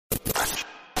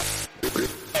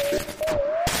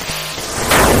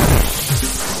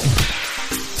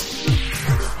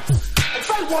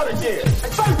what again?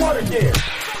 Say what again?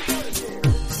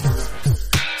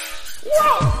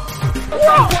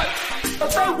 Whoa!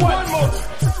 Say one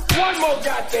more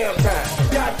goddamn time.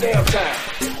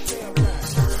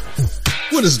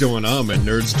 What is going on, my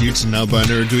nerds, geeks, and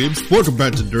non-binary dweebs? Welcome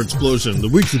back to Nerd Explosion, the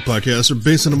weekly podcast where,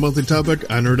 based on a monthly topic,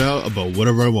 I nerd out about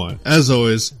whatever I want. As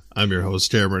always, I'm your host,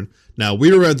 Cameron. Now,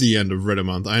 we are at the end of Reddit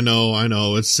month. I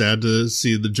know, it's sad to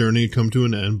see the journey come to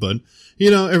an end, but,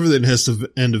 everything has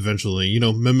to end eventually.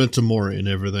 Memento mori and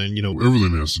everything,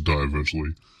 Everything has to die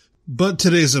eventually. But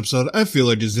today's episode, I feel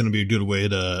like is going to be a good way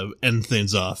to end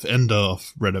off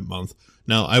Reddit month.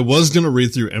 Now, I was going to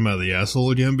read through Am I the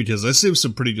Asshole again because I saved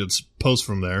some pretty good posts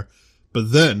from there,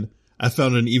 but then I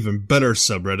found an even better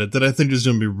subreddit that I think is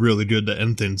going to be really good to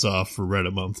end things off for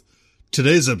Reddit month.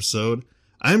 Today's episode,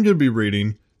 I'm going to be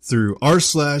reading through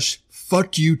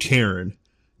r/FuckYouTaryn.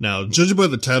 Now, judging by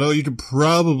the title, you can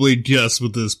probably guess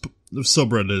what this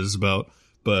subreddit is about,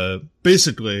 but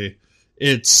basically,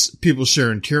 it's people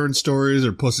sharing Taryn stories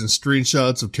or posting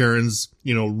screenshots of Taryn's,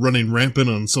 running rampant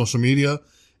on social media.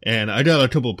 And I got a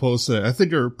couple of posts that I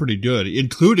think are pretty good,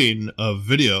 including a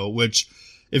video, which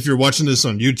if you're watching this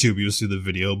on YouTube, you'll see the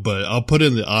video, but I'll put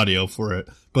in the audio for it.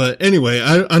 But anyway,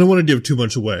 I don't want to give too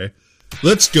much away.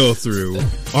 Let's go through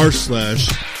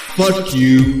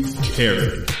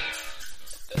r/FuckYouTaryn.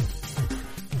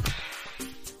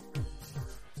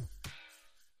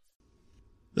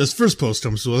 This first post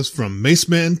comes to us from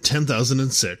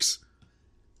Maceman10006.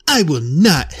 I will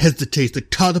not hesitate to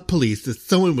call the police if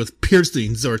someone with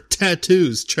piercings or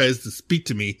tattoos tries to speak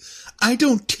to me. I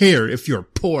don't care if you're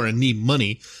poor and need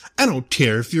money. I don't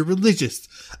care if you're religious.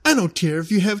 I don't care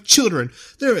if you have children.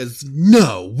 There is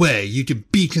no way you can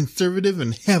be conservative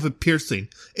and have a piercing.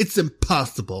 It's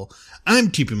impossible.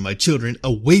 I'm keeping my children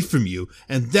away from you,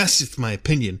 and that's just my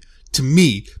opinion. To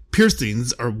me,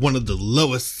 piercings are one of the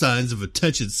lowest signs of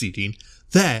attention seeking.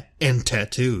 That and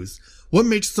tattoos. What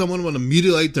makes someone want to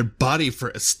mutilate their body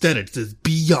for aesthetics is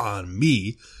beyond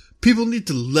me. People need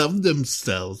to love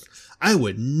themselves. I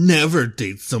would never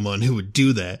date someone who would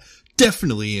do that.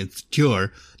 Definitely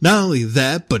insecure. Not only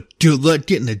that, but good luck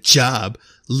getting a job.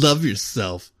 Love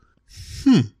yourself.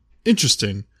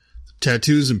 Interesting.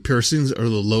 Tattoos and piercings are the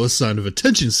lowest sign of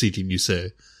attention seeking, you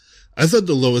say? I thought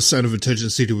the lowest sign of attention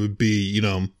seeking would be,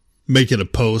 making a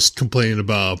post complaining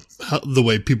about the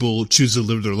way people choose to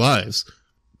live their lives.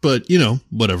 But,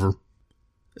 whatever.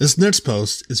 This next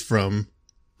post is from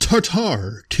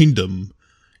Tartar Kingdom.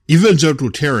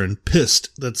 Evangelical Taryn pissed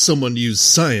that someone used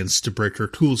science to break her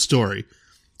cool story.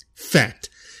 Fact.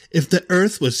 If the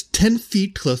Earth was 10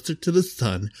 feet closer to the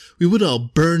sun, we would all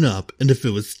burn up, and if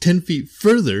it was 10 feet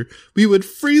further, we would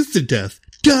freeze to death.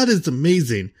 God is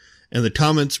amazing. And the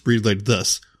comments read like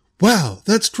this. Wow,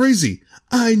 that's crazy.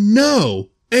 I know.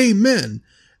 Amen.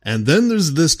 And then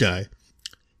there's this guy.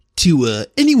 To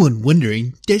anyone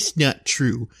wondering, that's not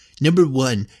true. Number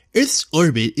one, Earth's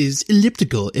orbit is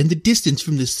elliptical and the distance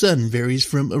from the sun varies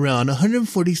from around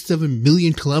 147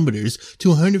 million kilometers to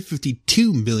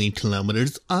 152 million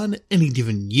kilometers on any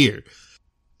given year.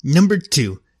 Number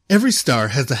two, every star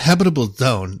has a habitable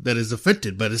zone that is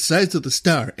affected by the size of the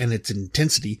star and its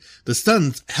intensity. The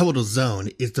sun's habitable zone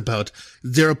is about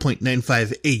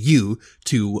 0.95 AU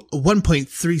to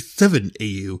 1.37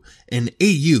 AU, and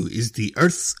AU is the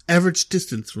Earth's average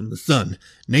distance from the sun,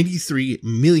 93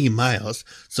 million miles,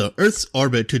 so Earth's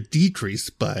orbit could decrease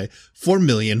by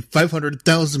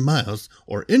 4,500,000 miles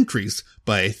or increase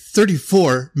by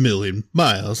 34 million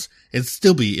miles and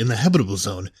still be in the habitable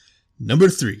zone. Number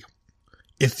three.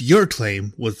 If your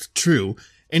claim was true,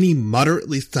 any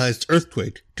moderately sized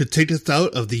earthquake could take us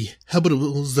out of the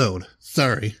habitable zone.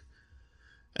 Sorry.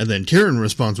 And then Taryn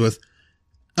responds with,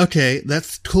 okay,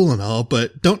 that's cool and all,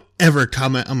 but don't ever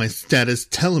comment on my status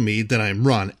telling me that I'm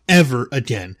wrong ever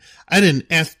again. I didn't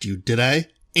ask you, did I?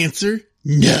 Answer,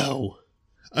 no.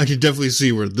 I can definitely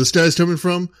see where this guy's coming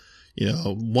from,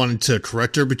 wanting to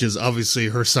correct her because obviously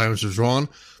her silence was wrong.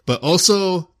 But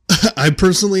also,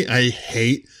 I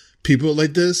hate people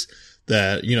like this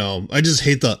that, I just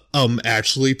hate the,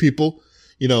 actually people,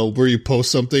 where you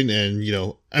post something and,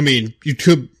 you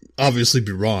could obviously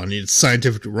be wrong. It's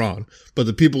scientifically wrong. But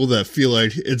the people that feel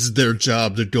like it's their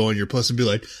job to go on your post and be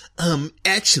like,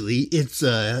 actually, it's,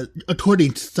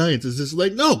 according to science, it's just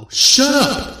like, no, shut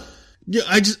up. Yeah,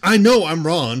 I know I'm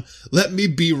wrong. Let me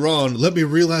be wrong. Let me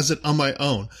realize it on my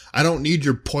own. I don't need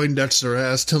your Poindexter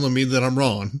ass telling me that I'm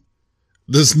wrong.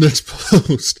 This next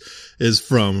post is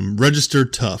from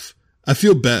Registered Tough. I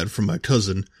feel bad for my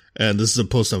cousin, and this is a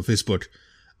post on Facebook.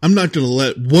 I'm not gonna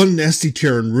let one nasty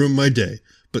Karen ruin my day,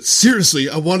 but seriously,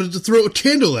 I wanted to throw a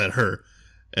candle at her.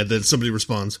 And then somebody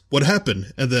responds, what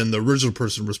happened? And then the original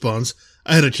person responds,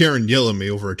 I had a Karen yell at me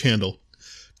over a candle.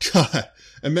 God,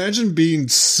 imagine being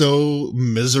so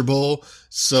miserable,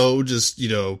 so just,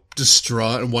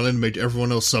 distraught and wanting to make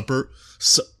everyone else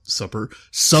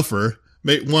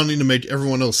wanting to make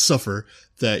everyone else suffer,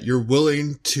 that you're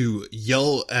willing to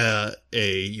yell at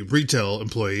a retail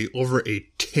employee over a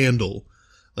candle.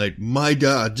 Like, my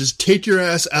God, just take your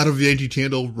ass out of Yankee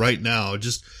Candle right now.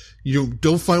 Just,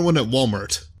 don't find one at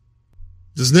Walmart.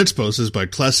 This next post is by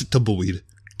Classic Tumbleweed.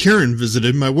 Karen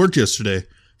visited my work yesterday.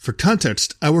 For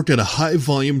context, I work at a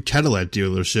high-volume Cadillac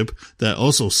dealership that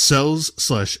also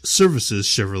sells/services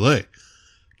Chevrolet.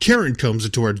 Karen comes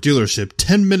into our dealership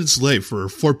 10 minutes late for her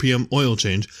 4 p.m. oil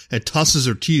change and tosses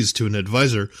her keys to an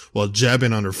advisor while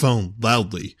jabbing on her phone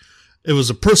loudly. It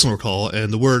was a personal call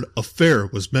and the word affair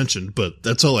was mentioned, but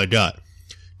that's all I got.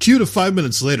 2 to 5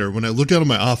 minutes later, when I look out of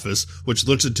my office, which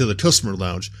looks into the customer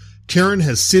lounge, Karen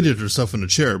has seated herself in a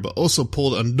chair, but also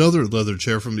pulled another leather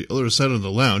chair from the other side of the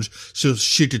lounge so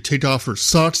she could take off her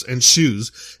socks and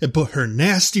shoes and put her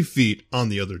nasty feet on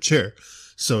the other chair.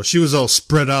 So she was all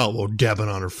spread out while dabbing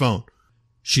on her phone.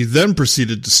 She then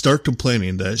proceeded to start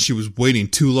complaining that she was waiting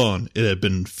too long. It had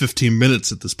been 15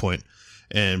 minutes at this point,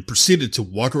 and proceeded to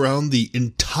walk around the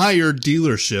entire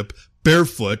dealership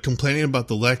barefoot, complaining about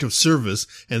the lack of service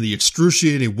and the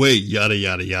excruciating wait, yada,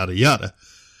 yada, yada, yada.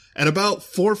 At about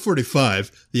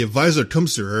 4:45, the advisor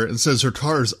comes to her and says her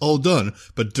car is all done,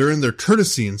 but during their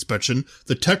courtesy inspection,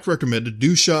 the tech recommended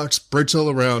new shocks, brakes all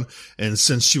around, and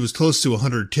since she was close to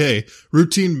 $100K,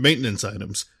 routine maintenance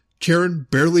items. Karen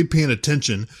barely paying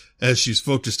attention as she's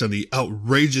focused on the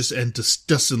outrageous and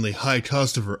disgustingly high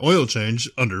cost of her oil change,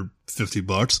 under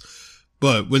 $50.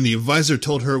 But when the advisor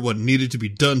told her what needed to be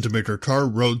done to make her car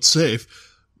road safe,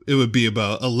 it would be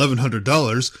about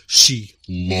 $1,100, she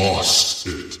lost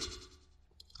it.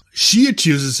 She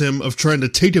accuses him of trying to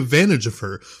take advantage of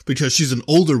her because she's an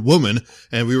older woman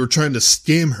and we were trying to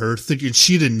scam her thinking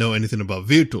she didn't know anything about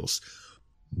vehicles.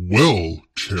 Well,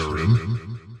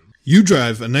 Karen, you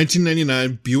drive a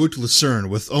 1999 Buick Lucerne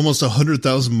with almost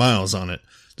 100,000 miles on it.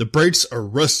 The brakes are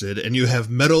rusted and you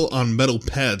have metal on metal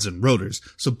pads and rotors,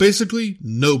 so basically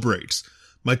no brakes.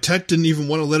 My tech didn't even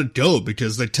want to let it go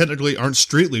because they technically aren't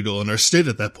street legal in our state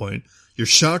at that point. Your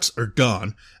shocks are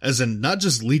gone, as in not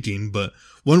just leaking, but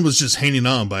one was just hanging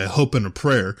on by a hope and a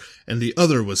prayer, and the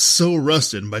other was so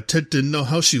rusted my tech didn't know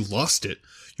how she lost it.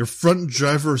 Your front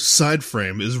driver's side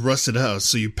frame is rusted out,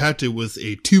 so you packed it with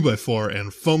a 2x4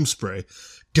 and foam spray.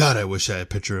 God, I wish I had a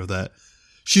picture of that.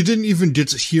 She didn't even get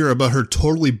to hear about her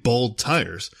totally bald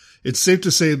tires. It's safe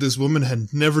to say this woman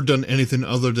had never done anything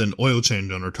other than oil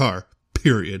change on her car.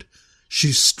 Period.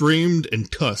 She screamed and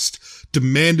cussed,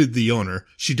 demanded the owner.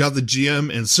 She got the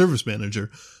GM and service manager.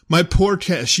 My poor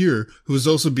cashier, who was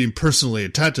also being personally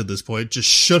attacked at this point, just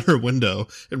shut her window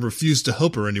and refused to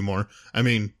help her anymore. I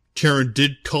mean, Karen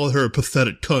did call her a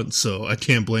pathetic cunt, so I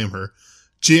can't blame her.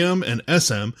 GM and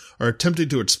SM are attempting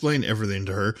to explain everything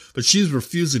to her, but she's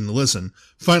refusing to listen.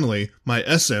 Finally, my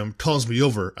SM calls me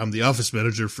over. I'm the office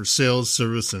manager for sales,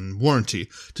 service, and warranty.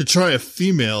 To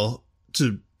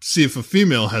see if a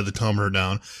female had to calm her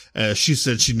down, as she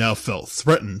said she now felt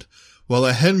threatened. While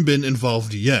I hadn't been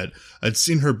involved yet, I'd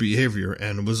seen her behavior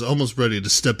and was almost ready to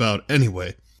step out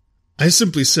anyway. I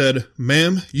simply said,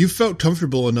 "Ma'am, you felt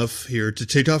comfortable enough here to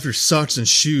take off your socks and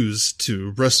shoes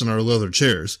to rest on our leather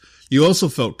chairs. You also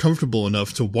felt comfortable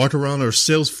enough to walk around our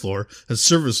sales floor and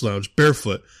service lounge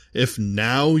barefoot. If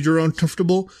now you're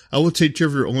uncomfortable, I will take care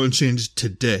of your oil change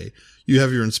today. You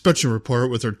have your inspection report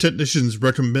with our technician's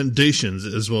recommendations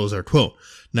as well as our quote.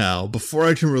 Now, before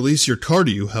I can release your car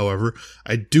to you, however,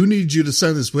 I do need you to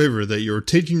sign this waiver that you are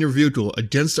taking your vehicle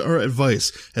against our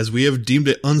advice as we have deemed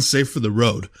it unsafe for the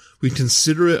road. We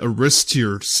consider it a risk to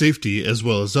your safety as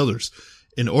well as others.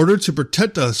 In order to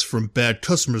protect us from bad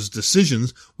customers'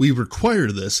 decisions, we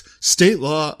require this. State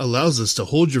law allows us to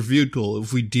hold your vehicle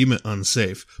if we deem it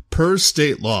unsafe. Per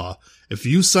state law, if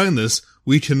you sign this,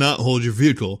 we cannot hold your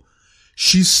vehicle."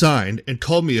 She signed and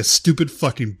called me a stupid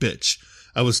fucking bitch.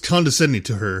 I was condescending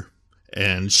to her,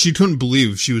 and she couldn't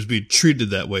believe she was being treated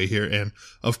that way here, and,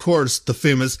 of course, the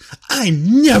famous,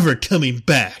 "I'm never coming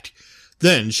back."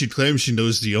 Then she claims she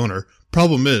knows the owner.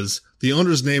 Problem is, the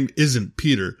owner's name isn't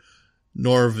Peter,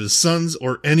 nor of his sons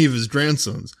or any of his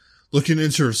grandsons. Looking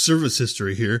into her service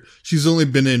history here, she's only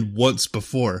been in once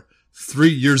before, 3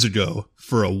 years ago,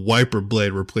 for a wiper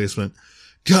blade replacement.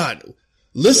 God,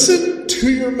 listen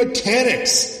to your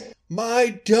mechanics.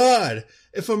 My God,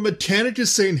 if a mechanic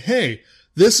is saying, "Hey,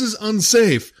 this is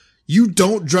unsafe," you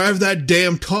don't drive that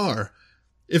damn car.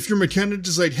 if your mechanic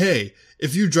is like, hey,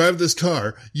 if you drive this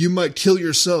car, you might kill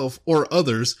yourself or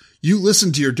others, you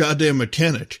listen to your goddamn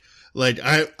mechanic. Like,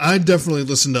 I definitely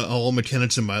listen to all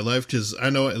mechanics in my life, because I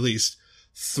know at least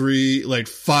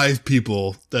 5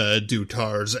 people that do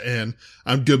cars, and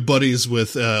I'm good buddies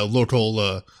with a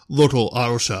local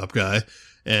auto shop guy,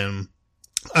 and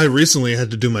I recently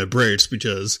had to do my brakes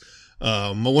because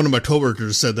one of my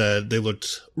coworkers said that they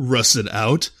looked rusted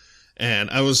out, and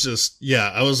I was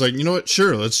like, you know what,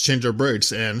 sure, let's change our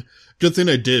brakes, and good thing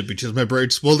I did, because my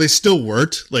brakes, well, they still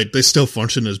worked, like, they still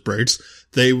function as brakes.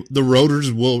 The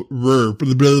rotors will,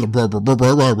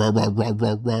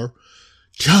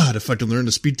 God, if I can learn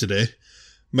to speak today.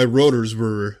 My rotors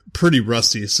were pretty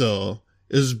rusty, so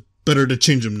it was better to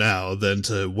change them now than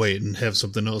to wait and have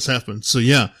something else happen. So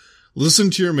yeah,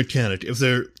 listen to your mechanic. If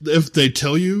they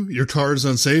tell you your car is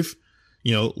unsafe,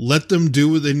 let them do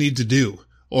what they need to do.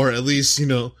 Or at least,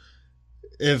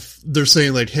 if they're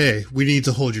saying like, hey, we need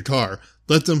to hold your car,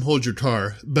 let them hold your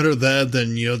car. Better that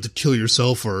than, to kill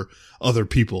yourself or other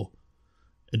people.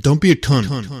 And don't be a cunt.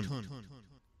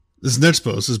 This next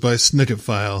post is by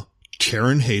Snicketfile.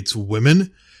 Karen hates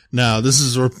women. Now, this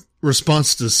is a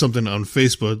response to something on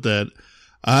Facebook that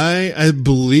I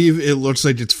believe it looks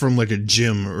like it's from like a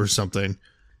gym or something.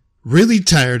 Really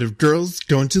tired of girls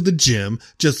going to the gym,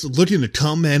 just looking to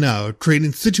call men out,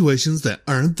 creating situations that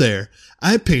aren't there.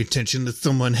 I pay attention to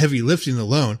someone heavy lifting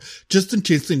alone, just in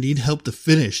case they need help to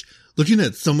finish. Looking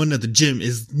at someone at the gym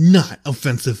is not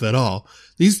offensive at all.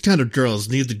 These kind of girls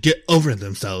need to get over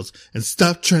themselves and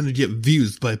stop trying to get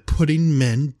views by putting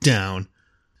men down.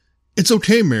 It's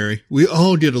okay, Mary. We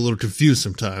all get a little confused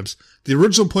sometimes. The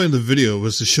original point of the video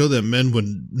was to show that men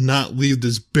would not leave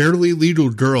this barely legal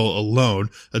girl alone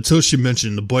until she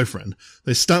mentioned the boyfriend.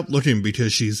 They stopped looking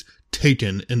because she's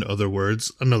taken, in other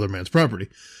words, another man's property.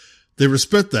 They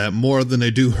respect that more than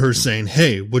they do her saying,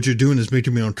 hey, what you're doing is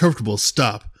making me uncomfortable,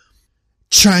 stop.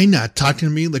 Try not talking to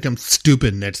me like I'm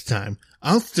stupid next time.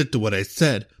 I'll stick to what I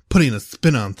said, putting a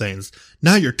spin on things.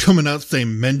 Now you're coming out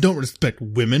saying men don't respect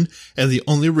women, and the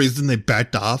only reason they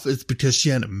backed off is because she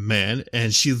had a man,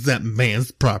 and she's that man's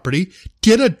property.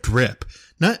 Get a grip.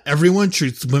 Not everyone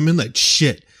treats women like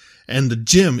shit. And the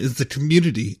gym is the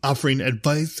community. Offering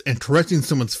advice and correcting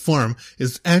someone's form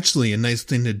is actually a nice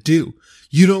thing to do.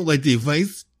 You don't like the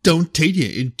advice? Don't take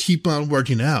it and keep on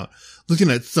working out.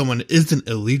 Looking at someone isn't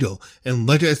illegal, and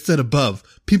like I said above,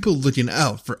 people looking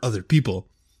out for other people.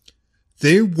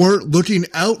 They weren't looking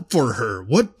out for her.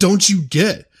 What don't you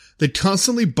get? They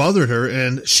constantly bothered her,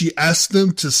 and she asked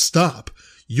them to stop.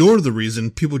 You're the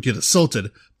reason people get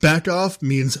assaulted. Back off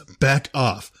means back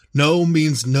off. No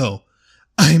means no.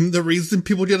 I'm the reason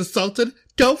people get assaulted?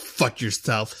 Go fuck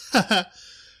yourself.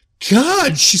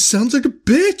 God, she sounds like a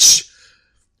bitch.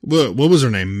 What was her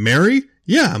name? Mary?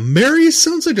 Yeah, Mary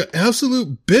sounds like an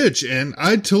absolute bitch, and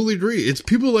I totally agree. It's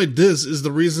people like this is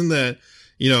the reason that,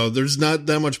 there's not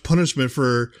that much punishment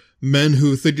for men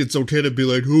who think it's okay to be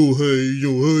like, oh,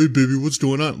 hey, baby, what's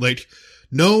going on? Like,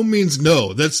 no means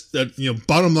no. That's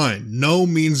bottom line. No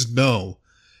means no.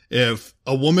 If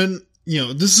a woman,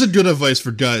 this is a good advice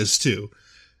for guys too.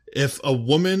 If a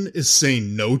woman is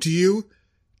saying no to you,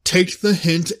 take the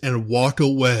hint and walk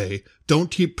away.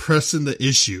 Don't keep pressing the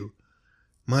issue.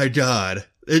 My God,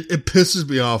 it pisses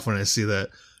me off when I see that.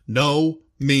 No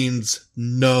means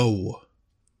no.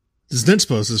 This next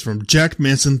post is from Jack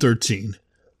Manson 13.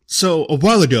 So, a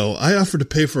while ago, I offered to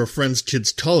pay for a friend's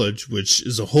kid's college, which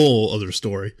is a whole other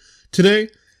story. Today,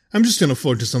 I'm just gonna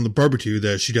focus on the barbecue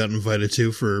that she got invited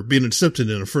to for being accepted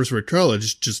in a first-rate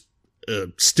college, just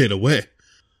stayed away.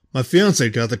 My fiance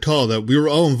got the call that we were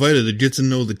all invited to get to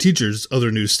know the teachers,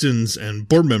 other new students, and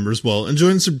board members while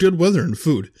enjoying some good weather and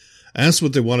food. I asked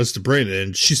what they want us to bring,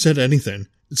 and she said anything.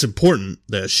 It's important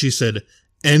that she said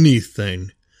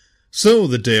anything. So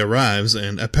the day arrives,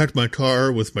 and I packed my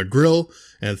car with my grill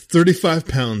and 35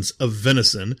 pounds of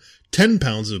venison, 10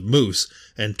 pounds of moose,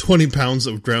 and 20 pounds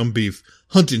of ground beef.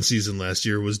 Hunting season last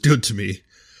year was good to me.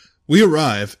 We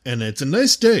arrive, and it's a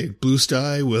nice day, blue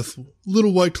sky with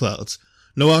little white clouds.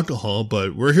 No alcohol,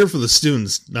 but we're here for the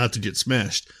students, not to get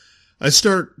smashed. I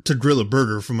start to grill a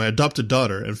burger for my adopted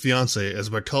daughter and fiance as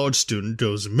my college student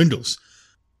goes and mingles.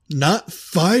 Not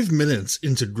 5 minutes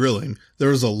into grilling, there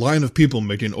was a line of people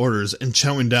making orders and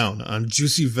chowing down on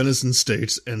juicy venison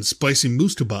steaks and spicy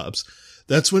moose kebabs.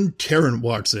 That's when Karen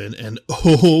walks in, and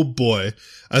oh boy,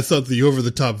 I thought the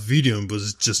over-the-top vegan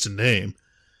was just a name.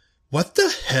 What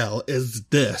the hell is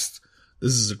this?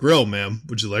 This is a grill, ma'am.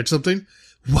 Would you like something?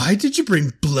 Why did you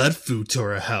bring blood food to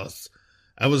our house?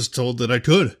 I was told that I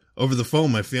could. Over the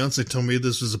phone, my fiance told me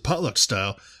this was a potluck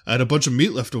style. I had a bunch of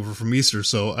meat left over from Easter,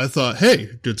 so I thought,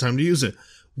 hey, good time to use it.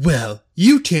 Well,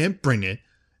 you can't bring it.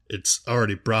 It's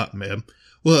already brought, ma'am.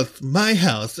 Well, it's my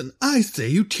house, and I say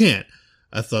you can't.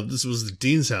 I thought this was the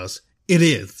dean's house. It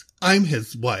is. I'm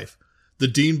his wife. The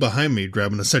dean behind me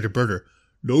grabbing a second burger.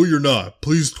 No, you're not.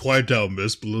 Please quiet down,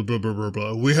 miss. Blah, blah, blah, blah,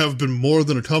 blah. We have been more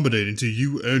than accommodating to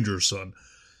you and your son.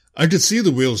 I could see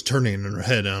the wheels turning in her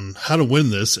head on how to win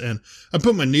this, and I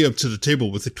put my knee up to the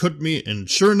table with the cooked meat, and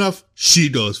sure enough, she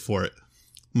goes for it.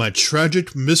 My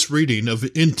tragic misreading of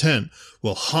intent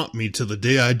will haunt me till the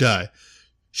day I die.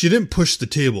 She didn't push the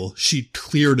table, she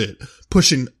cleared it,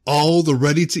 pushing all the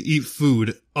ready-to-eat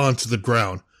food onto the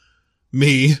ground.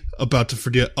 Me, about to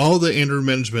forget all the anger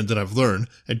management that I've learned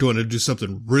and going to do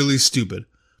something really stupid.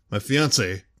 My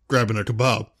fiancé, grabbing a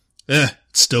kebab. It's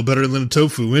still better than a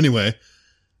tofu anyway.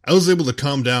 I was able to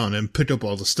calm down and pick up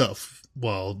all the stuff,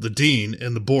 while the dean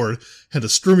and the board had a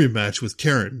screaming match with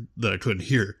Karen that I couldn't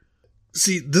hear.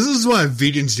 See, this is why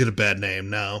vegans get a bad name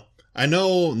now. I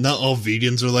know not all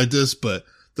vegans are like this, but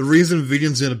the reason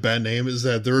vegans get a bad name is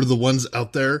that they're the ones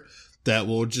out there that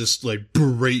will just, like,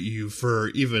 berate you for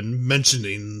even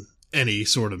mentioning any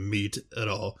sort of meat at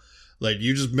all. Like,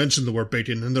 you just mention the word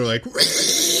bacon and they're like...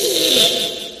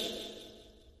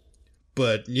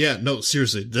 But, yeah, no,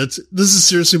 seriously, this is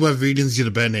seriously why vegans get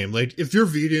a bad name. Like, if you're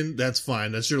vegan, that's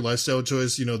fine. That's your lifestyle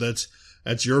choice. You know, that's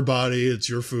your body. It's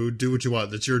your food. Do what you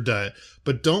want. That's your diet.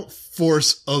 But don't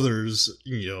force others,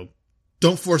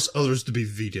 to be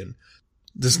vegan.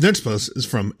 This next post is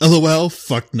from LOL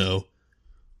Fuck No.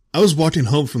 I was walking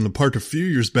home from the park a few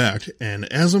years back, and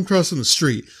as I'm crossing the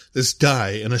street, this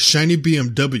guy in a shiny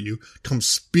BMW comes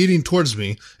speeding towards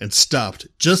me and stopped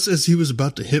just as he was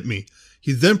about to hit me.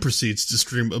 He then proceeds to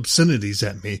scream obscenities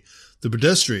at me. The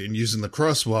pedestrian using the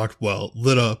crosswalk,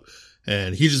 lit up,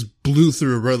 and he just blew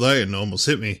through a red light and almost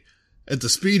hit me. At the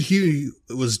speed he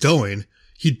was going,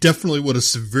 he definitely would have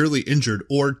severely injured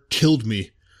or killed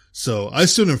me. So I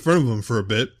stood in front of him for a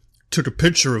bit, took a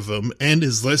picture of him and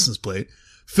his license plate,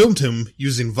 filmed him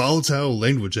using volatile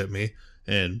language at me,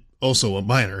 and also a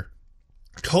minor,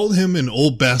 called him an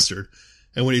old bastard,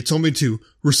 and when he told me to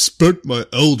respect my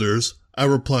elders, I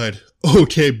replied,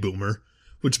 okay, boomer,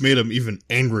 which made him even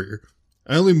angrier.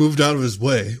 I only moved out of his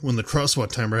way when the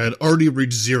crosswalk timer had already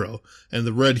reached 0, and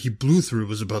the red he blew through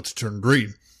was about to turn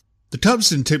green. The cops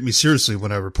didn't take me seriously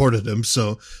when I reported him,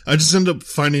 so I just ended up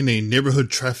finding a neighborhood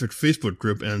traffic Facebook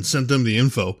group and sent them the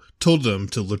info, told them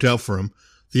to look out for him.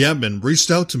 The admin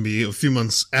reached out to me a few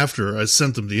months after I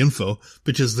sent them the info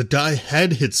because the guy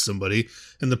had hit somebody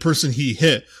and the person he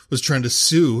hit was trying to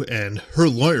sue, and her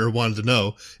lawyer wanted to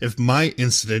know if my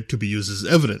incident could be used as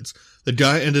evidence. The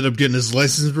guy ended up getting his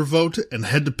license revoked and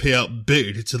had to pay out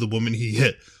big to the woman he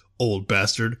hit. Old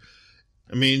bastard.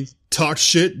 I mean, talk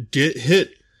shit, get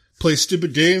hit. Play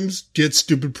stupid games, get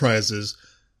stupid prizes.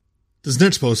 This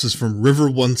next post is from River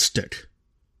One Stick.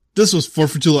 This was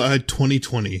 4th of July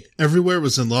 2020. Everywhere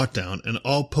was in lockdown and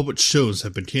all public shows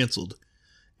had been cancelled.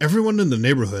 Everyone in the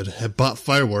neighborhood had bought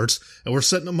fireworks and were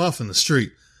setting them off in the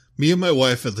street. Me and my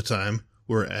wife at the time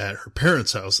were at her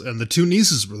parents' house and the 2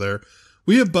 nieces were there.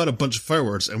 We had bought a bunch of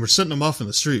fireworks and were setting them off in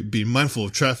the street, being mindful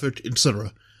of traffic,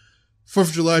 etc. 4th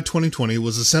of July 2020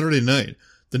 was a Saturday night.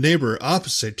 The neighbor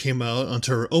opposite came out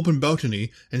onto her open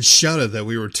balcony and shouted that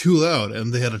we were too loud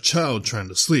and they had a child trying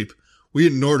to sleep. We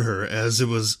ignored her as it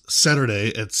was Saturday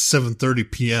at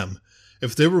 7:30 p.m.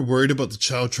 If they were worried about the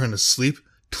child trying to sleep,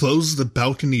 close the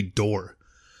balcony door.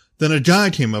 Then a guy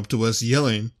came up to us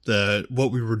yelling that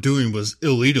what we were doing was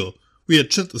illegal. We had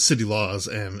checked the city laws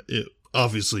and it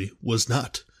obviously was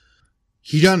not.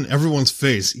 He got in everyone's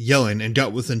face yelling and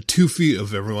got within 2 feet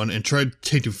of everyone and tried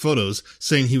taking photos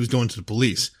saying he was going to the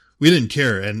police. We didn't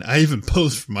care and I even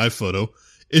posed for my photo.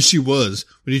 Issue was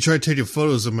when he tried taking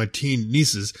photos of my teen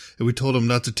nieces and we told him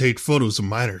not to take photos of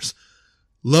minors.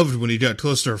 Loved when he got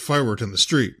close to our firework in the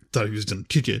street, thought he was going to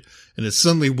kick it, and it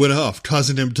suddenly went off,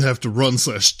 causing him to have to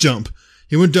run/jump.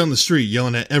 He went down the street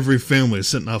yelling at every family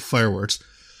setting off fireworks.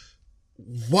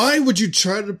 Why would you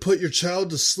try to put your child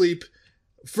to sleep,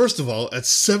 first of all, at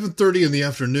 7:30 in the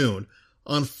afternoon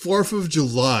on 4th of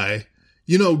July?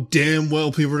 You know damn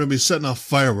well people are going to be setting off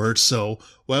fireworks, so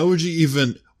why would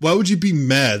you be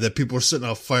mad that people are setting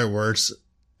off fireworks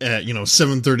at,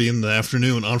 7:30 in the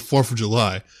afternoon on 4th of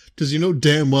July? Because you know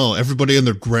damn well everybody and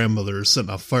their grandmother is setting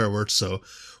off fireworks, so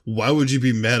why would you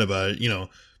be mad about it?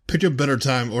 Pick a better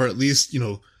time, or at least,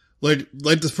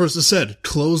 like this person said,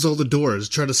 close all the doors,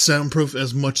 try to soundproof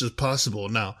as much as possible.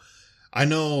 Now, I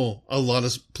know a lot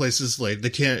of places, like, they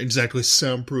can't exactly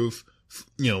soundproof,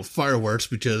 fireworks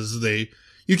because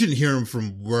you can hear them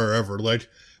from wherever. Like,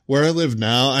 where I live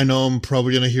now, I know I'm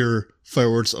probably going to hear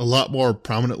fireworks a lot more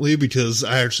prominently because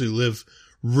I actually live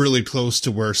really close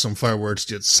to where some fireworks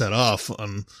get set off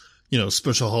on,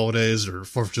 special holidays or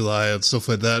 4th of July and stuff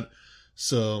like that.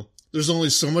 So there's only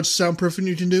so much soundproofing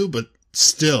you can do, but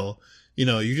still,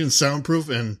 you can soundproof,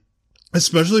 and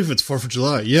especially if it's 4th of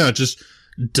July. Yeah, just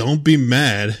don't be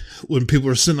mad when people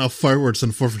are setting off fireworks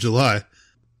on 4th of July.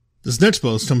 This next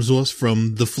post comes to us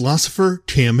from the philosopher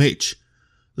TMH.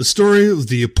 The story of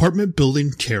the apartment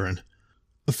building Karen.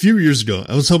 A few years ago,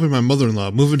 I was helping my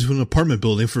mother-in-law move into an apartment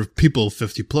building for people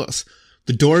 50 plus.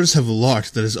 The doors have a lock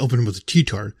that is opened with a key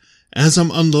card. As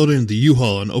I'm unloading the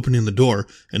U-Haul and opening the door,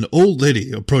 an old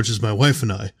lady approaches my wife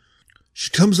and I. She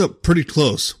comes up pretty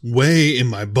close, way in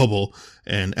my bubble,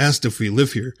 and asked if we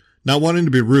live here. Not wanting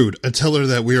to be rude, I tell her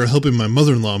that we are helping my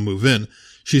mother-in-law move in.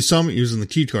 She saw me using the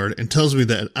key card and tells me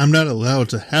that I'm not allowed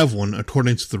to have one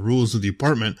according to the rules of the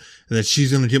apartment, and that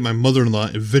she's going to get my mother-in-law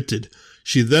evicted.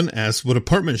 She then asks what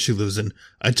apartment she lives in.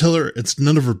 I tell her it's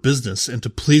none of her business and to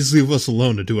please leave us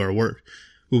alone to do our work.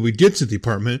 When we get to the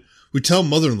apartment, we tell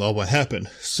mother-in-law what happened,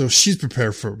 so she's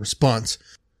prepared for a response.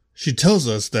 She tells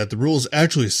us that the rules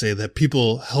actually say that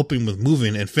people helping with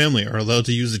moving and family are allowed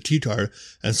to use the key card,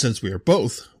 and since we are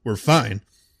both, we're fine.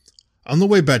 On the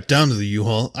way back down to the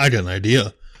U-Haul, I got an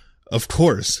idea. Of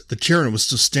course, the Karen was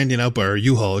still standing out by our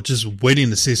U-Haul, just waiting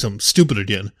to say something stupid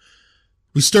again.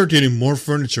 We start getting more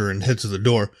furniture and head to the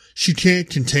door. She can't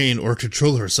contain or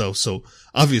control herself, so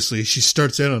obviously she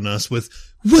starts in on us with,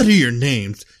 "What are your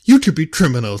names? You could be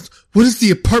criminals. What is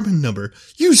the apartment number?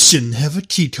 You shouldn't have a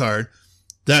key card."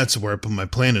 That's where I put my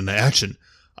plan into action.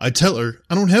 I tell her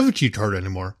I don't have a key card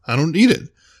anymore. I don't need it.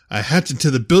 I hacked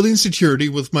into the building security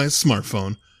with my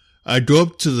smartphone. I go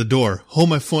up to the door, hold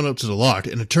my phone up to the lock,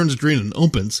 and it turns green and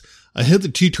opens. I hid the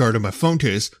key card in my phone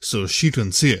case so she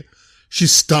couldn't see it. She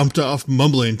stomped off,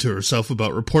 mumbling to herself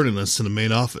about reporting this to the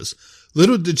main office.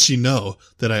 Little did she know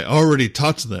that I already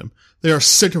talked to them. They are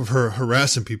sick of her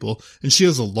harassing people, and she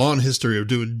has a long history of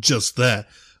doing just that.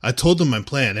 I told them my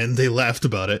plan, and they laughed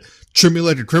about it. Treat me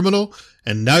like a criminal,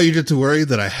 and now you get to worry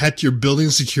that I hacked your building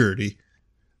security.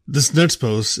 This next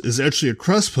post is actually a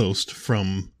cross post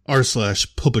from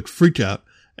r/public freakout,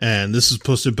 and this is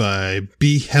posted by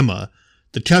B. Hema.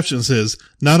 The caption says,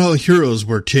 "Not all heroes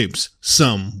wear capes.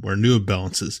 Some wear New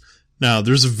Balances." Now,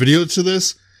 there's a video to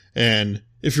this, and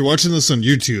if you're watching this on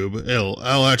YouTube,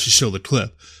 I'll actually show the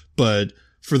clip. But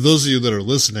for those of you that are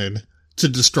listening, to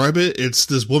describe it, it's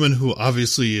this woman who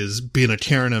obviously is being a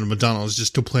Karen at a McDonald's,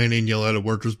 just complaining, yelling at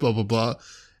workers, blah, blah, blah.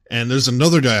 And there's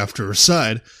another guy after her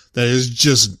side that is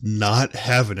just not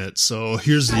having it. So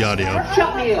here's the audio.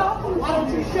 Shut me up. Why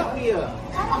don't you shut me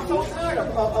up? I'm so tired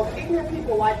of ignorant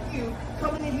people like you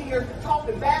coming in here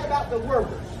talking bad about the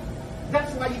workers.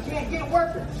 That's why you can't get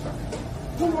workers.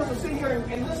 Who wants to sit here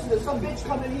and listen to some bitch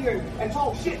come in here and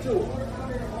talk shit to him?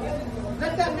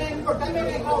 Let that man work. That man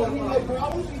ain't causing you no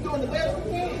problems. He's doing the best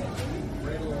he can.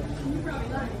 You probably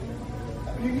like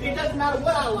it. It doesn't matter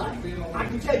what I like. I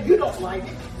can tell you don't like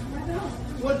it.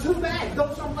 Well, too bad.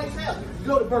 Go someplace else.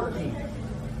 Go to Burger King.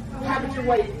 Have it your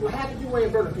way. Have it your way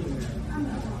at Burger King.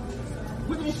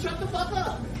 Would you shut the fuck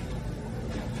up?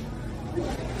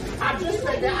 I just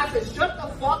said that. I said shut the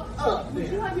fuck up. Would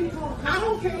you like me to call? I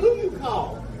don't care who you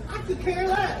call. I could care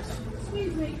less.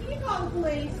 Excuse me. Can you call the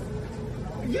police?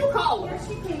 You call them. Yes,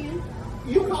 you can.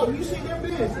 You call them. You see they're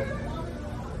busy.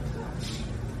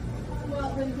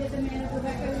 Well, then get the man to go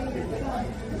back over here.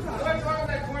 What's wrong with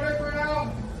that corner for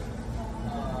now?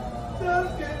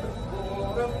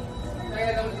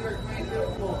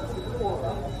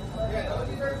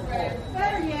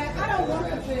 Better yet, I don't want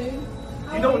the food.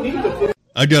 You don't need the food.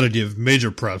 I gotta give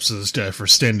major props to this guy for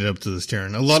standing up to this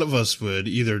Karen. A lot of us would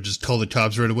either just call the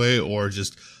cops right away or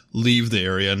just leave the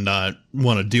area and not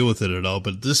want to deal with it at all.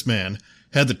 But this man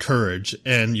had the courage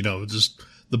and, just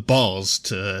the balls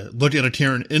to look at a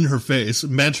Karen in her face,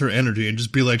 match her energy, and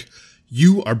just be like,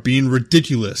 "You are being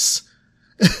ridiculous."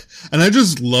 And I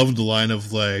just loved the line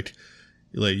of like,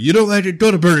 "You don't like it?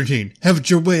 Go to Burger King. Have it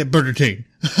your way at Burger King."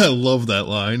 I love that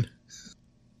line.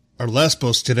 Our last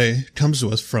post today comes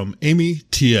to us from Amy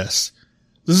TS.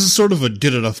 This is sort of a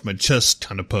get it off my chest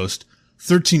kind of post.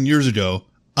 13 years ago,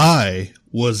 I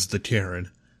was the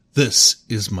Karen. This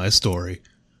is my story.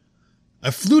 I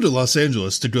flew to Los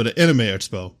Angeles to go to Anime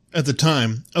Expo. At the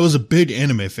time, I was a big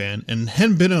anime fan and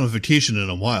hadn't been on a vacation in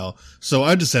a while, so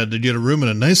I decided to get a room in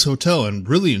a nice hotel and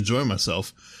really enjoy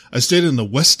myself. I stayed in the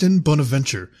Westin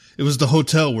Bonaventure. It was the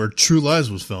hotel where True Lies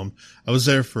was filmed. I was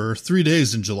there for 3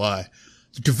 days in July.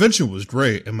 The convention was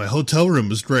great and my hotel room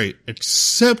was great,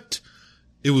 except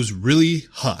it was really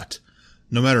hot.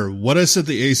 No matter what I set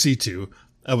the AC to,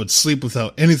 I would sleep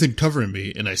without anything covering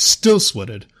me and I still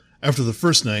sweated. After the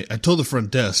first night, I told the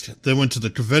front desk, then went to the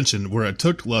convention where I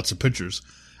took lots of pictures.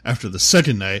 After the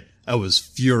second night, I was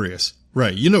furious.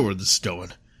 Right, you know where this is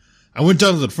going. I went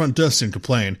down to the front desk and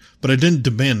complained, but I didn't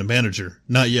demand a manager.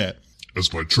 Not yet.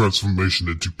 As my transformation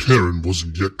into Karen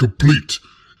wasn't yet complete,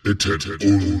 it had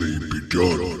only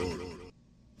begun.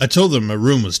 I told them my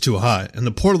room was too hot, and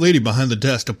the poor lady behind the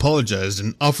desk apologized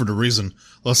and offered a reason.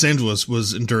 Los Angeles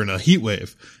was enduring a heat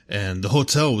wave, and the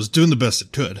hotel was doing the best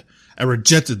it could. I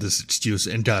rejected this excuse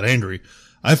and got angry.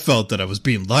 I felt that I was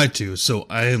being lied to, so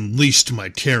I unleashed my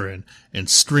Karen and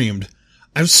screamed,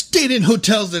 "I've stayed in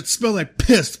hotels that smell like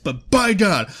piss, but by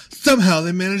God, somehow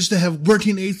they managed to have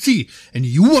working AC, and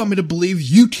you want me to believe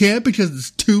you can't because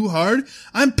it's too hard?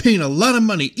 I'm paying a lot of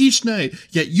money each night,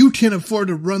 yet you can't afford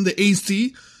to run the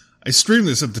AC?" I screamed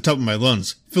this at the top of my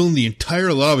lungs, filling the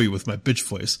entire lobby with my bitch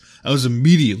voice. I was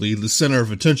immediately the center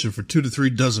of attention for 2 to 3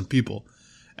 dozen people.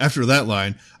 After that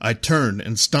line, I turned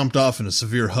and stomped off in a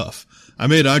severe huff. I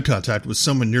made eye contact with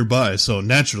someone nearby, so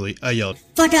naturally I yelled,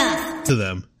 "Fuck off!" to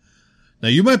them. Now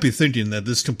you might be thinking that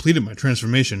this completed my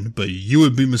transformation, but you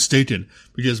would be mistaken,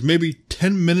 because maybe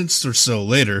 10 minutes or so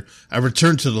later, I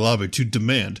returned to the lobby to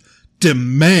demand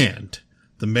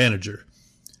the manager.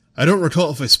 I don't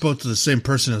recall if I spoke to the same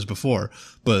person as before,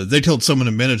 but they told someone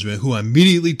in management who I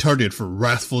immediately targeted for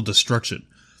wrathful destruction.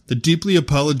 The deeply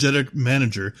apologetic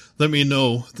manager let me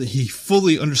know that he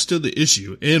fully understood the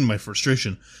issue and my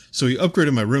frustration, so he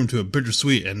upgraded my room to a bigger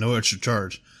suite at no extra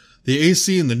charge. The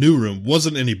AC in the new room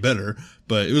wasn't any better,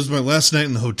 but it was my last night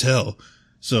in the hotel,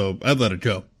 so I let it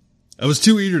go. I was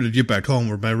too eager to get back home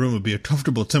where my room would be a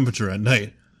comfortable temperature at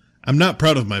night. I'm not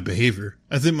proud of my behavior.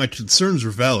 I think my concerns were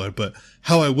valid, but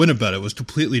how I went about it was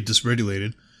completely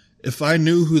dysregulated. If I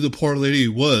knew who the poor lady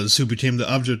was who became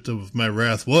the object of my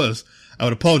wrath was, I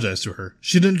would apologize to her.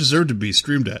 She didn't deserve to be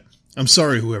screamed at. I'm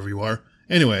sorry, whoever you are.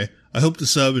 Anyway, I hope the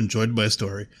sub enjoyed my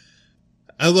story.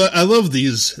 I love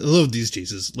these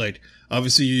Jesus. Like,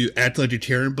 obviously you act like a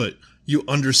Karen, but you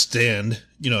understand,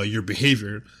 your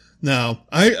behavior. Now,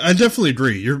 I definitely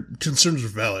agree. Your concerns are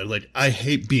valid. Like, I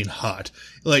hate being hot.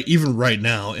 Like, even right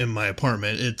now in my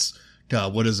apartment, it's,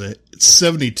 God, what is it? It's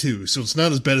 72, so it's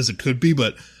not as bad as it could be,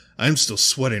 but I'm still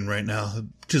sweating right now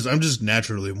because I'm just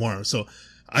naturally warm. So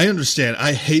I understand.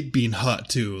 I hate being hot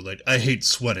too. Like, I hate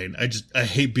sweating. I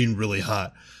hate being really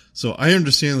hot. So I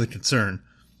understand the concern.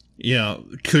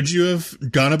 Could you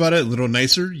have gone about it a little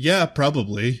nicer? Yeah,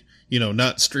 probably.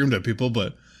 Not screamed at people,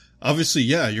 but obviously,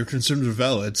 yeah, your concerns are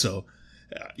valid. So,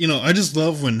 I just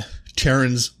love when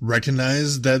Karens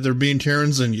recognize that they're being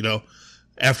Karens and,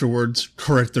 afterwards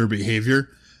correct their behavior.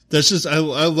 That's just, I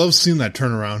love seeing that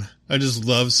turnaround. I just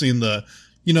love seeing the,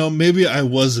 maybe I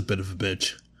was a bit of a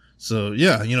bitch. So,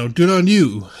 yeah, good on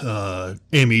you,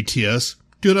 Amy TS.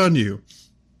 Good on you.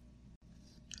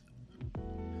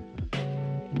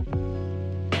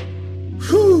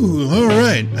 Whew,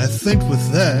 alright. I think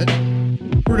with that,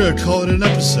 we're going to call it an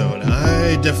episode.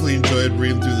 I definitely enjoyed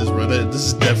reading through this Reddit. This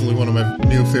is definitely one of my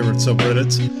new favorite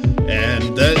subreddits.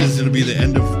 And that is going to be the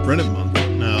end of Reddit month.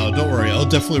 Now, don't worry. I'll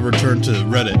definitely return to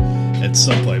Reddit at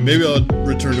some point. Maybe I'll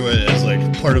return to it as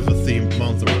like part of a themed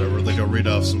month or whatever. Like I'll read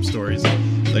off some stories.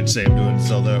 Like say I'm doing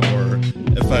Zelda, or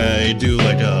if I do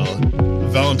like a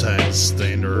Valentine's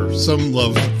thing or some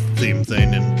love theme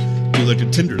thing and do like a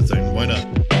Tinder thing. Why not?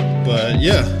 But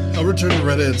yeah, I'll return to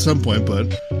Reddit at some point, but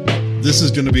this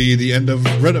is going to be the end of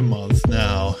Reddit month.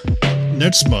 Now,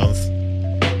 next month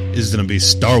is going to be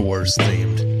Star Wars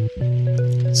themed.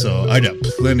 So I got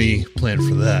plenty planned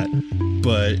for that.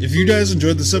 But if you guys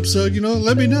enjoyed this episode,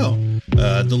 let me know.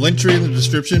 The link tree in the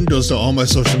description goes to all my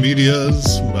social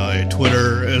medias, my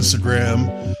Twitter,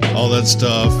 Instagram, all that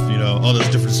stuff, all this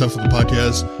different stuff for the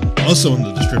podcast. Also in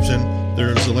the description,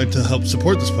 there's a link to help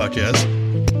support this podcast.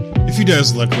 If you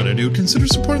guys like what I do, consider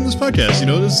supporting this podcast.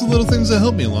 There's the little things that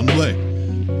help me along the way.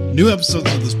 New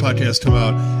episodes of this podcast come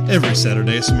out every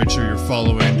Saturday, so make sure you're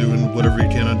following, doing whatever you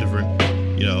can on different,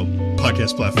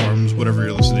 podcast platforms, whatever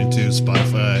you're listening to,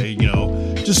 Spotify,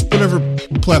 just whatever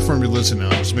platform you're listening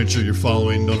on. Just make sure you're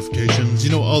following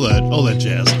notifications, all that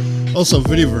jazz. Also,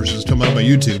 video versions come out on my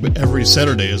YouTube every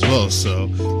Saturday as well, so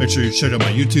make sure you check out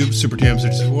my YouTube,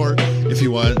 SuperTam64, if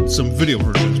you want some video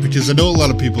versions, because I know a lot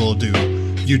of people do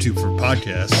YouTube for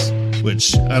podcasts,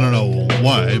 which I don't know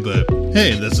why, but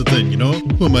hey, that's the thing,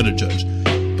 who am I to judge?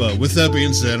 But with that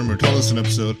being said, I'm going to call this an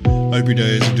episode. I hope you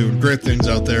guys are doing great things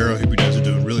out there. I hope you guys are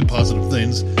doing really positive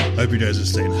things. I hope you guys are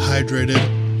staying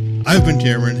hydrated. I've been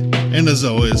Cameron, and as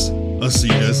always, I'll see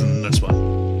you guys in the next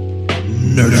one.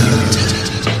 Nerd out.